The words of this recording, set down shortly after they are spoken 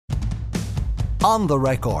On the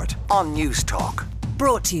Record on News Talk.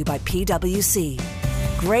 Brought to you by PwC.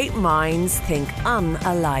 Great minds think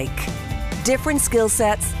unalike. Different skill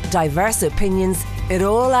sets, diverse opinions, it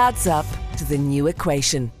all adds up to the new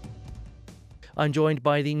equation. I'm joined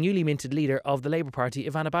by the newly minted leader of the Labour Party,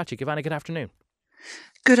 Ivana Bacik. Ivana, good afternoon.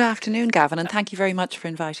 Good afternoon, Gavin, and thank you very much for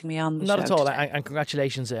inviting me on the show. Not at all, today. and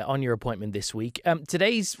congratulations on your appointment this week.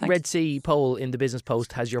 Today's Thanks. Red C poll in the Business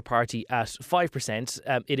Post has your party at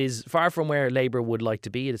 5%. It is far from where Labour would like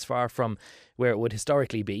to be. It is far from where it would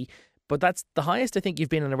historically be. But that's the highest I think you've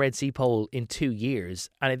been in a Red C poll in 2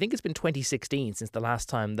 years. And I think it's been 2016 since the last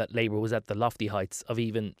time that Labour was at the lofty heights of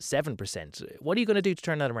even 7%. What are you going to do to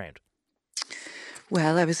turn that around?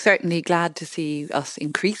 Well, I was certainly glad to see us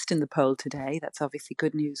increased in the poll today. That's obviously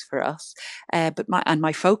good news for us. But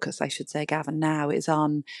my focus, I should say, Gavin, now is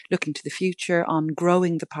on looking to the future, on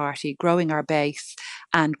growing the party, growing our base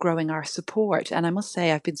and growing our support. And I must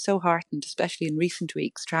say, I've been so heartened, especially in recent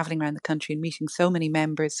weeks, travelling around the country and meeting so many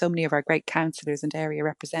members, so many of our great councillors and area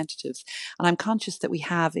representatives. And I'm conscious that we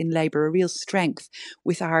have in Labour a real strength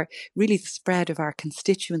with our really the spread of our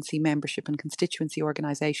constituency membership and constituency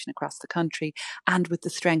organisation across the country, and with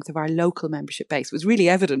the strength of our local membership base. It was really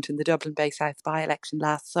evident in the Dublin Bay South by-election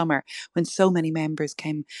last summer when so many members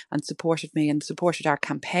came and supported me and supported our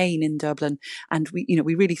campaign in Dublin. And we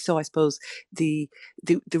really saw, I suppose, the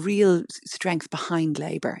real strength behind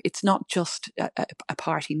Labour. It's not just a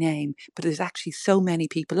party name, but there's actually so many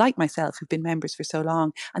people like myself who've been members for so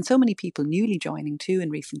long, and so many people newly joining too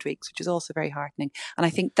in recent weeks, which is also very heartening. And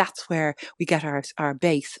I think that's where we get our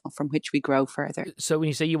base from which we grow further. So when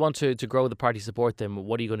you say you want to grow the party support, then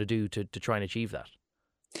what are you going to do to try and achieve that?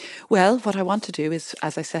 Well, what I want to do is,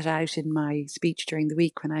 as I set out in my speech during the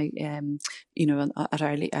week when I,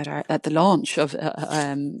 at the launch of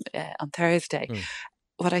on Thursday,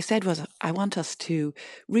 what I said was I want us to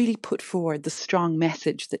really put forward the strong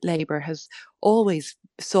message that Labour has always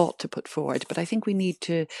sought to put forward, but I think we need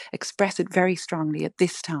to express it very strongly at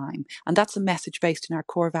this time. And that's a message based in our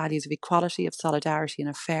core values of equality, of solidarity and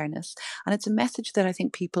of fairness. And it's a message that I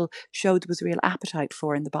think people showed there was a real appetite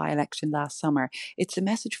for in the by-election last summer. It's a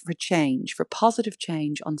message for change, for positive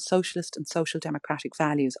change on socialist and social democratic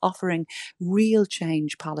values, offering real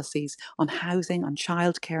change policies on housing, on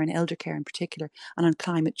childcare and elder care in particular, and on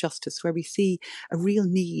climate justice, where we see a real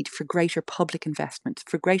need for greater public investment,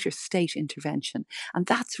 for greater state intervention. And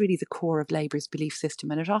that's really the core of Labour's belief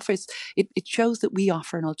system. And it shows that we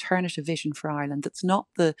offer an alternative vision for Ireland that's not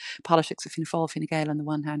the politics of Fianna Fáil, Fine Gael on the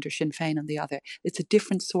one hand or Sinn Féin on the other. It's a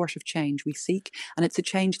different sort of change we seek, and it's a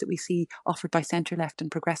change that we see offered by centre-left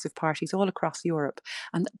and progressive parties all across Europe.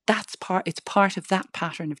 And it's part of that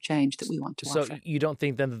pattern of change that we want to offer. So you don't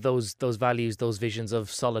think then that those values, those visions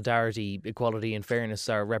of solidarity, equality and fairness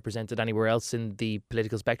are represented anywhere else in the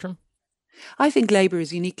political spectrum? I think Labour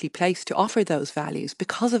is uniquely placed to offer those values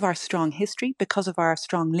because of our strong history, because of our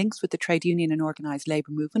strong links with the trade union and organised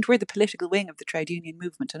labour movement. We're the political wing of the trade union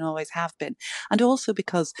movement and always have been. And also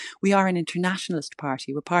because we are an internationalist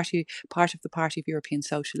party. We're part of the Party of European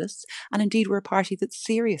Socialists. And indeed, we're a party that's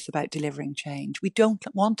serious about delivering change. We don't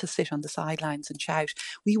want to sit on the sidelines and shout.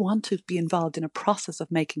 We want to be involved in a process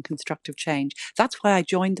of making constructive change. That's why I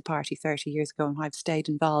joined the party 30 years ago and I've stayed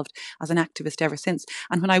involved as an activist ever since.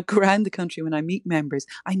 And when I go around the country, when I meet members,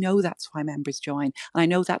 I know that's why members join. And I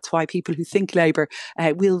know that's why people who think Labour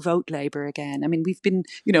will vote Labour again. I mean, we've been,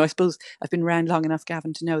 I suppose I've been around long enough,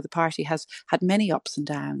 Gavin, to know the party has had many ups and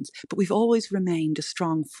downs, but we've always remained a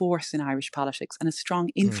strong force in Irish politics and a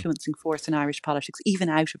strong influencing force in Irish politics, even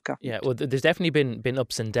out of government. Yeah, well, there's definitely been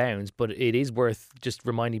ups and downs, but it is worth just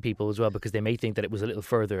reminding people as well, because they may think that it was a little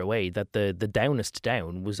further away, that the downest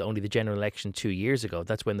down was only the general election 2 years ago.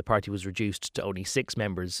 That's when the party was reduced to only 6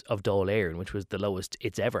 members of Dáil Éireann, which was the lowest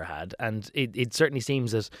it's ever had. And it certainly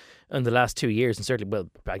seems that in the last 2 years, and certainly, well,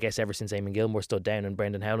 I guess ever since Eamon Gilmore stood down and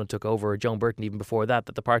Brendan Howlin took over, or Joan Burton even before that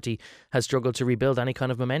the party has struggled to rebuild any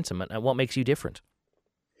kind of momentum. And what makes you different?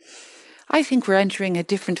 I think we're entering a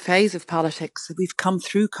different phase of politics. We've come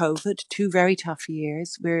through COVID, 2 very tough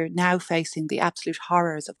years. We're now facing the absolute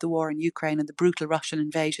horrors of the war in Ukraine and the brutal Russian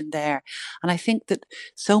invasion there. And I think that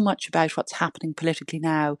so much about what's happening politically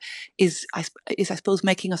now is I suppose,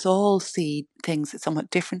 making us all see things somewhat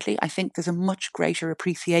differently. I think there's a much greater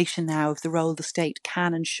appreciation now of the role the state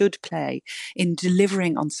can and should play in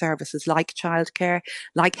delivering on services like childcare,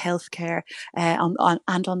 like healthcare, and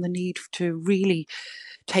on the need to really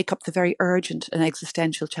take up the very urgent and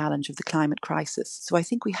existential challenge of the climate crisis. So I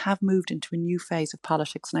think we have moved into a new phase of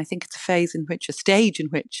politics, and I think it's a stage in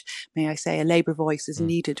which, may I say, a Labour voice is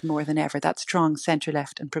needed more than ever, that strong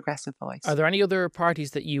centre-left and progressive voice. Are there any other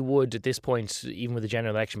parties that you would, at this point, even with the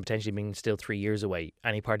general election potentially being still 3 years away,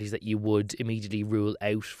 any parties that you would immediately rule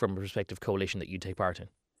out from a prospective coalition that you'd take part in?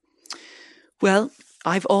 Well,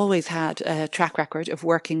 I've always had a track record of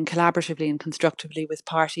working collaboratively and constructively with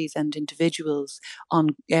parties and individuals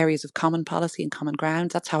on areas of common policy and common ground.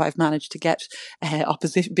 That's how I've managed to get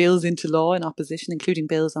opposition bills into law in opposition, including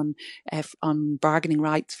bills on bargaining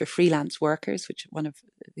rights for freelance workers, which is one of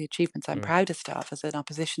the achievements I'm proudest of as an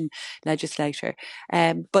opposition legislator.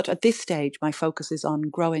 But at this stage, my focus is on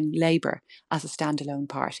growing Labour as a standalone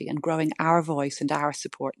party and growing our voice and our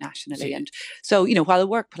support nationally. And so, while I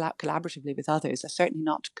work collaboratively with others, I certainly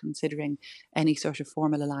not considering any sort of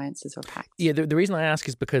formal alliances or pacts. Yeah, the reason I ask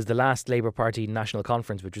is because the last Labour Party National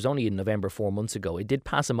Conference, which was only in November 4 months ago, it did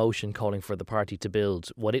pass a motion calling for the party to build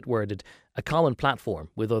what it worded a common platform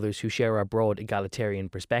with others who share a broad egalitarian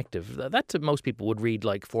perspective. That to most people would read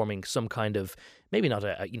like forming some kind of, maybe not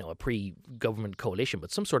a pre-government coalition,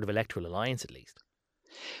 but some sort of electoral alliance at least.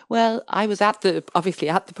 Well, I was obviously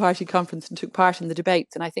at the party conference and took part in the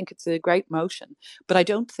debates, and I think it's a great motion, but I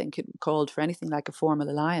don't think it called for anything like a formal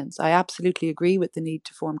alliance. I absolutely agree with the need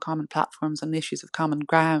to form common platforms on issues of common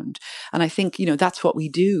ground, and I think, that's what we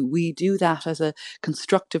do. We do that as a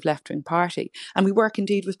constructive left-wing party, and we work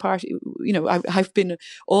indeed with party. I've been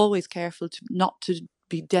always careful not to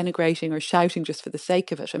be denigrating or shouting just for the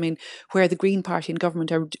sake of it. I mean, where the Green Party and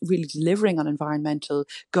government are really delivering on environmental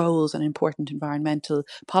goals and important environmental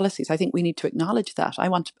policies, I think we need to acknowledge that. I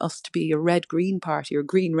want us to be a red-green party or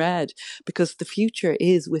green-red, because the future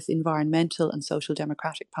is with environmental and social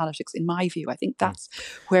democratic politics, in my view. I think that's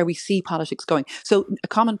where we see politics going. So a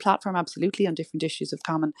common platform, absolutely, on different issues of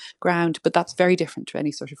common ground, but that's very different to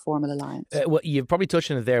any sort of formal alliance. Well, you've probably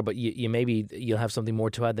touched on it there, but you'll have something more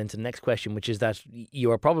to add then to the next question, which is that you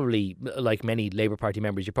are probably, like many Labour Party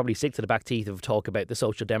members, you're probably sick to the back teeth of talk about the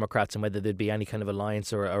Social Democrats and whether there'd be any kind of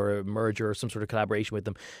alliance or a merger or some sort of collaboration with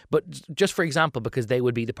them. But just for example, because they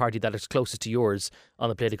would be the party that is closest to yours on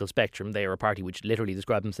the political spectrum, they are a party which literally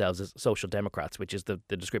describe themselves as Social Democrats, which is the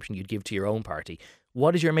description you'd give to your own party.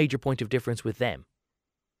 What is your major point of difference with them?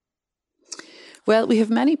 Well, we have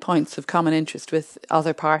many points of common interest with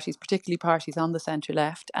other parties, particularly parties on the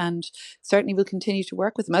centre-left, and certainly we'll continue to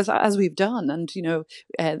work with them as we've done. And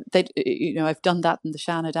I've done that in the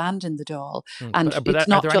Seanad and in the Dáil. And but it's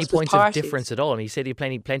not are there just any points parties. of difference at all? I mean, you said you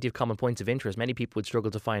have plenty of common points of interest. Many people would struggle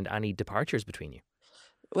to find any departures between you.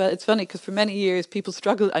 Well, it's funny because for many years people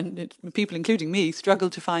struggled, and people, including me,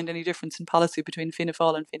 struggled to find any difference in policy between Fianna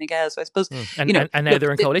Fáil and Fine Gael. So I suppose, and now they're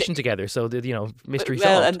in coalition together, so mystery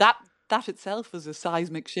solved. Well, and that itself was a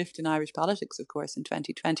seismic shift in Irish politics, of course, in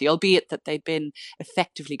 2020, albeit that they'd been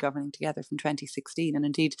effectively governing together from 2016. And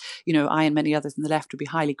indeed, I and many others on the left would be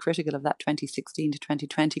highly critical of that 2016 to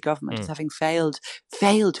 2020 government as having failed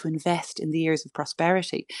to invest in the years of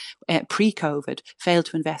prosperity pre-COVID, failed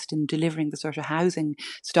to invest in delivering the sort of housing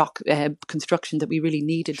stock construction that we really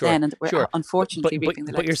needed then, and that we're unfortunately reaping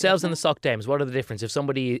the. But yourselves and the Soc Dems, what are the difference? If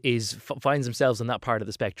somebody finds themselves on that part of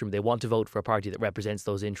the spectrum, they want to vote for a party that represents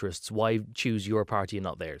those interests, why choose your party and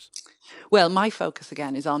not theirs? Well, my focus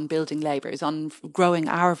again is on building Labour, is on growing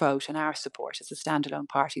our vote and our support as a standalone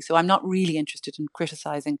party. So I'm not really interested in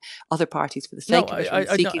criticising other parties for the sake of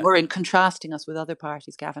it, or in contrasting us with other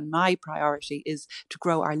parties, Gavin. My priority is to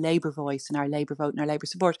grow our Labour voice and our Labour vote and our Labour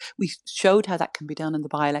support. We showed how that can be done in the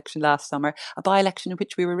by-election last summer, a by-election in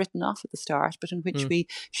which we were written off at the start, but in which we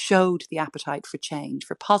showed the appetite for change,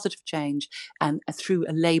 for positive change, and through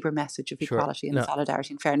a Labour message of equality and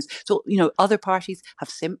solidarity and fairness. So, other parties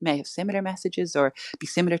may have similar messages or be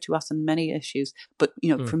similar to us on many issues. But,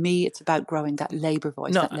 for me, it's about growing that Labour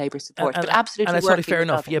voice, that Labour support. But absolutely, and that's totally fair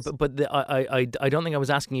enough. Yeah, but I don't think I was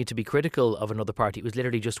asking you to be critical of another party. It was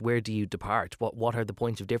literally just, where do you depart? What are the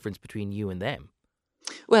points of difference between you and them?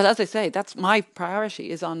 Well, as I say, that's my priority,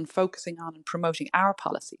 is on focusing on and promoting our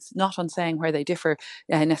policies, not on saying where they differ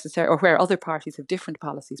necessarily, or where other parties have different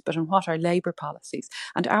policies, but on what are Labour policies.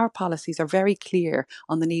 And our policies are very clear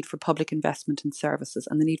on the need for public investment in services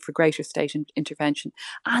and the need for greater state intervention,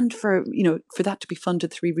 and for that to be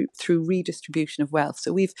funded through redistribution of wealth.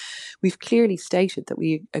 So we've clearly stated that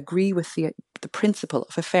we agree with the principle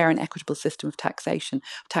of a fair and equitable system of taxation,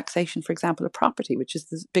 for example, of property, which is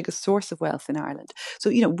the biggest source of wealth in Ireland. So,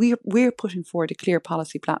 we're putting forward a clear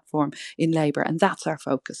policy platform in Labour, and that's our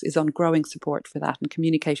focus, is on growing support for that and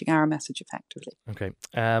communicating our message effectively. Okay.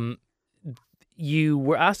 You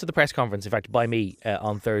were asked at the press conference, in fact, by me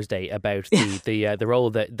on Thursday about the role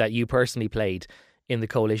that you personally played in the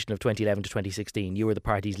coalition of 2011 to 2016. You were the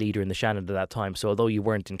party's leader in the Shannon at that time. So although you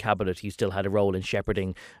weren't in cabinet, you still had a role in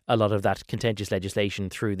shepherding a lot of that contentious legislation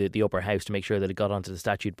through the upper house to make sure that it got onto the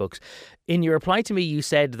statute books. In your reply to me, you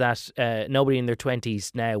said that nobody in their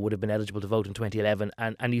 20s now would have been eligible to vote in 2011.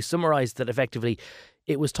 And you summarised that effectively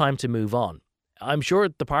it was time to move on. I'm sure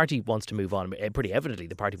the party wants to move on. Pretty evidently,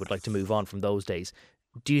 the party would like to move on from those days.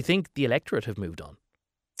 Do you think the electorate have moved on?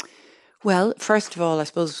 Well, first of all, I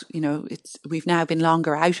suppose, we've now been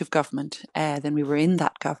longer out of government than we were in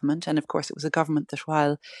that government. And of course, it was a government that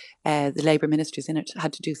while the Labour ministers in it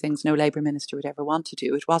had to do things no Labour minister would ever want to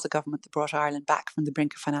do, it was a government that brought Ireland back from the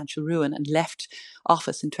brink of financial ruin and left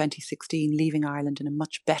office in 2016, leaving Ireland in a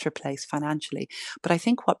much better place financially. But I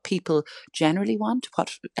think what people generally want,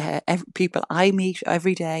 what people I meet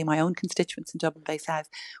every day, my own constituents in Dublin Bay South,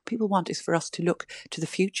 people want is for us to look to the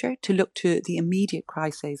future, to look to the immediate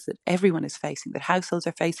crises that everyone is facing, that households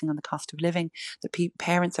are facing on the cost of living, that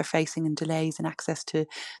parents are facing in delays in access to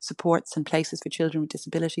supports and places for children with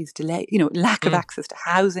disabilities, lack of access to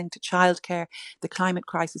housing, to childcare, the climate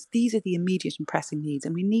crisis. These are the immediate and pressing needs,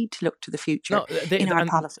 and we need to look to the future in our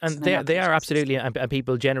politics. And they are absolutely, and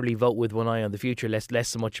people generally vote with one eye on the future, less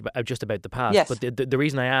so much just about the past. Yes. But the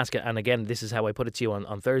reason I ask, and again, this is how I put it to you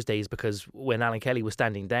on Thursday, is because when Alan Kelly was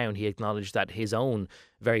standing down, he acknowledged that his own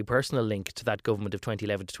very personal link to that government of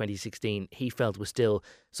 2011 to 2016, he felt was still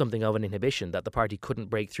something of an inhibition, that the party couldn't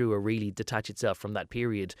break through or really detach itself from that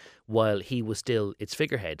period while he was still its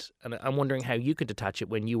figurehead. And I'm wondering how you could detach it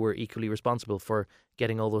when you were equally responsible for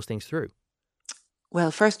getting all those things through.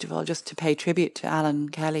 Well, first of all, just to pay tribute to Alan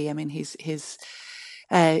Kelly, I mean, his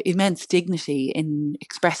immense dignity in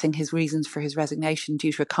expressing his reasons for his resignation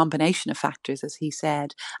due to a combination of factors, as he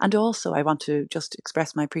said. And also, I want to just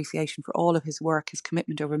express my appreciation for all of his work, his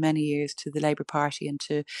commitment over many years to the Labour Party and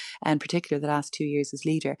to, in particular, the last 2 years as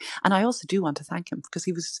leader. And I also do want to thank him because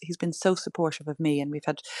he's been so supportive of me, and we've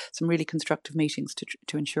had some really constructive meetings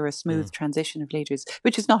to ensure a smooth transition of leaders,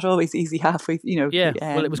 which is not always easy halfway. Yeah,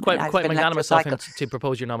 well, it was quite magnanimous of him to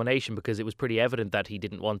propose your nomination, because it was pretty evident that he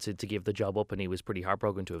didn't want to give the job up, and he was pretty heartbroken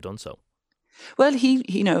to have done so. Well,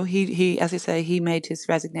 he, as I say, he made his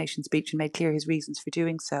resignation speech and made clear his reasons for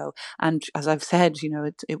doing so. And as I've said,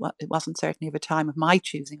 it wasn't certainly of a time of my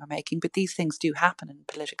choosing or making, but these things do happen in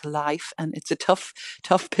political life, and it's a tough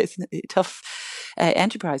business, tough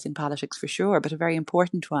enterprise in politics for sure, but a very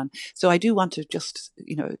important one. So I do want to just,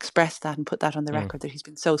 express that and put that on the record that he's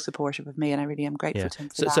been so supportive of me, and I really am grateful to him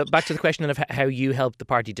for that. So back to the question of how you helped the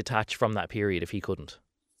party detach from that period if he couldn't.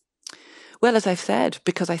 Well, as I've said,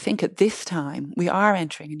 because I think at this time we are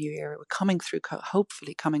entering a new era. We're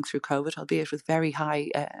hopefully coming through COVID, albeit with very high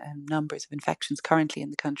numbers of infections currently in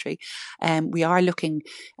the country. We are looking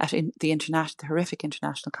at the horrific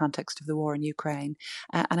international context of the war in Ukraine.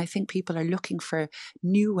 And I think people are looking for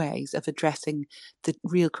new ways of addressing the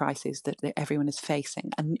real crises that everyone is facing,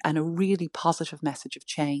 and a really positive message of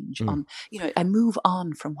change on, and move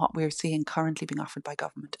on from what we're seeing currently being offered by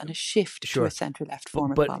government, and a shift to a centre-left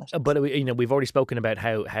form of politics. But we've already spoken about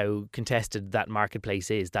how contested that marketplace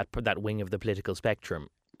is, that wing of the political spectrum.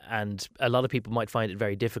 And a lot of people might find it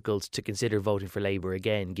very difficult to consider voting for Labour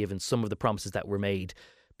again, given some of the promises that were made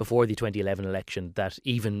before the 2011 election, that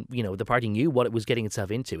even, the party knew what it was getting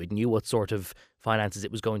itself into. It knew what sort of finances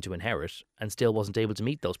it was going to inherit, and still wasn't able to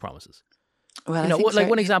meet those promises. Well,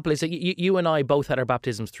 one example is that you and I both had our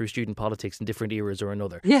baptisms through student politics in different eras or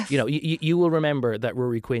another. Yes. You will remember that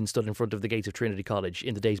Rory Quinn stood in front of the gates of Trinity College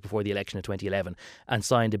in the days before the election of 2011 and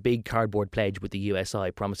signed a big cardboard pledge with the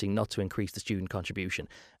USI promising not to increase the student contribution.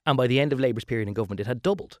 And by the end of Labour's period in government, it had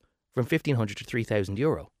doubled from €1,500 to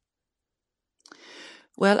 €3,000.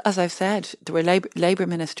 Well, as I've said, there were Labour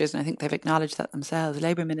ministers, and I think they've acknowledged that themselves.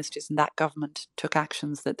 Labour ministers in that government took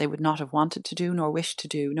actions that they would not have wanted to do, nor wished to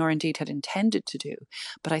do, nor indeed had intended to do.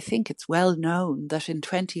 But I think it's well known that in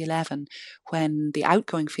 2011, when the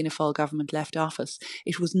outgoing Fianna Fáil government left office,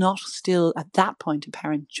 it was not still at that point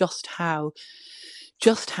apparent just how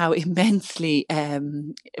immensely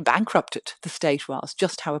bankrupted the state was,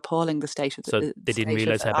 just how appalling the state of the So they didn't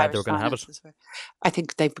realise how bad they were going to have it? I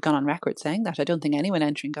think they've gone on record saying that. I don't think anyone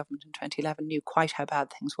entering government in 2011 knew quite how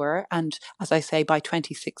bad things were. And as I say, by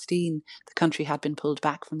 2016, the country had been pulled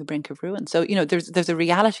back from the brink of ruin. So, there's a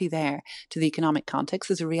reality there to the economic context.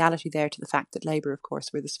 There's a reality there to the fact that Labour, of course,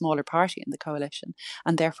 were the smaller party in the coalition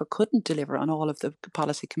and therefore couldn't deliver on all of the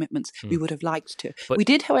policy commitments we would have liked to. But we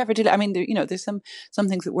did, however, there's some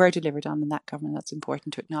things that were delivered on in that government. That's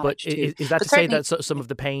important to acknowledge But too. is that But to say certainly, that some of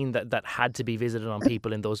the pain that had to be visited on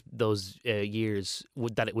people in those years,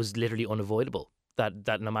 that it was literally unavoidable?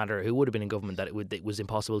 That no matter who would have been in government, that it was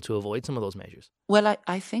impossible to avoid some of those measures? well,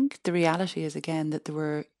 I think the reality is again that there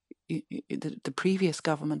were the previous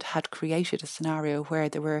government had created a scenario where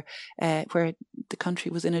there were where the country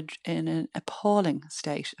was in an appalling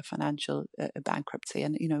state of financial bankruptcy,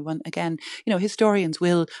 and when again, historians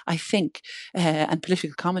will, I think, and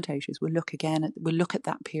political commentators will look at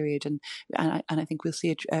that period, and I think we'll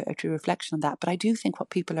see a true reflection on that. But I do think what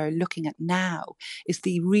people are looking at now is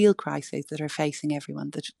the real crises that are facing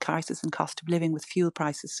everyone: the crisis in cost of living, with fuel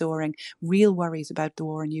prices soaring, real worries about the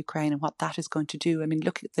war in Ukraine and what that is going to do. I mean,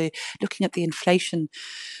 looking at the inflation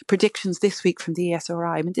predictions this week from the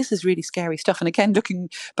ESRI, I mean, this is really scary stuff. And again, looking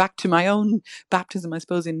back to my own baptism, I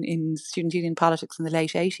suppose, in student union politics in the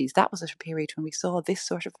late 80s, that was at a period when we saw this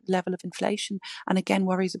sort of level of inflation, and again,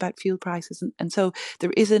 worries about fuel prices. And so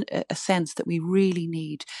there is a sense that we really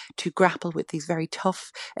need to grapple with these very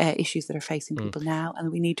tough issues that are facing people now,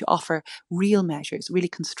 and we need to offer real measures, really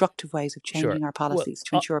constructive ways of changing our policies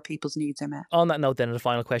to ensure people's needs are met. On that note then, and a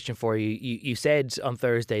final question for you. You said on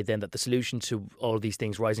Thursday then that the solution to all of these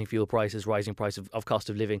things, rising fuel prices, rising price of cost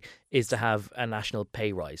of living, is to have a national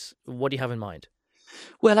pay rise. What do you have in mind?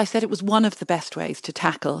 Well, I said it was one of the best ways to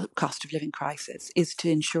tackle cost of living crisis is to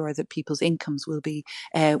ensure that people's incomes will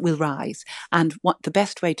rise. And what the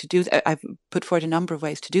best way to do that, I've put forward a number of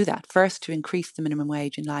ways to do that. First, to increase the minimum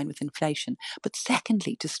wage in line with inflation. But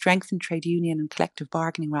secondly, to strengthen trade union and collective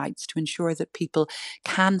bargaining rights to ensure that people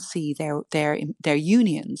can see their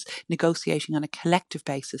unions negotiating on a collective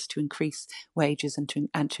basis to increase wages and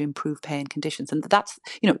to improve pay and conditions. And that's,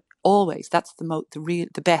 always, that's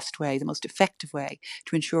the best way, the most effective way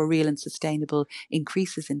to ensure real and sustainable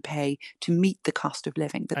increases in pay to meet the cost of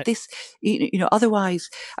living. But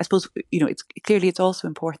otherwise, I suppose, it's also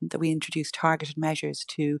important that we introduce targeted measures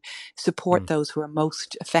to support those who are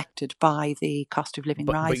most affected by the cost of living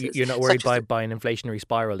rises. But you're not worried by an inflationary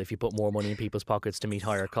spiral if you put more money in people's pockets to meet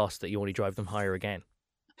higher costs, that you only drive them higher again?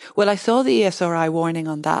 Well, I saw the ESRI warning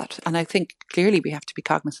on that, and I think clearly we have to be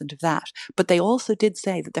cognizant of that. But they also did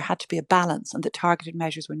say that there had to be a balance and that targeted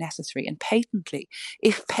measures were necessary. And patently,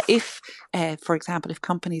 if for example, if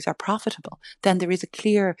companies are profitable, then there is a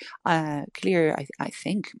clear, I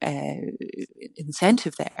think,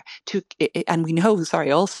 incentive there to. And we know,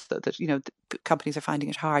 also that companies are finding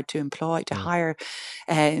it hard to hire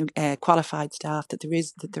qualified staff.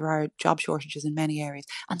 That there are job shortages in many areas,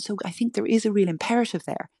 and so I think there is a real imperative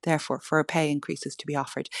there. Therefore, for pay increases to be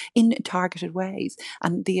offered in targeted ways.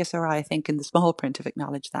 And the ESRI, I think, in the small print have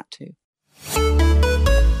acknowledged that too.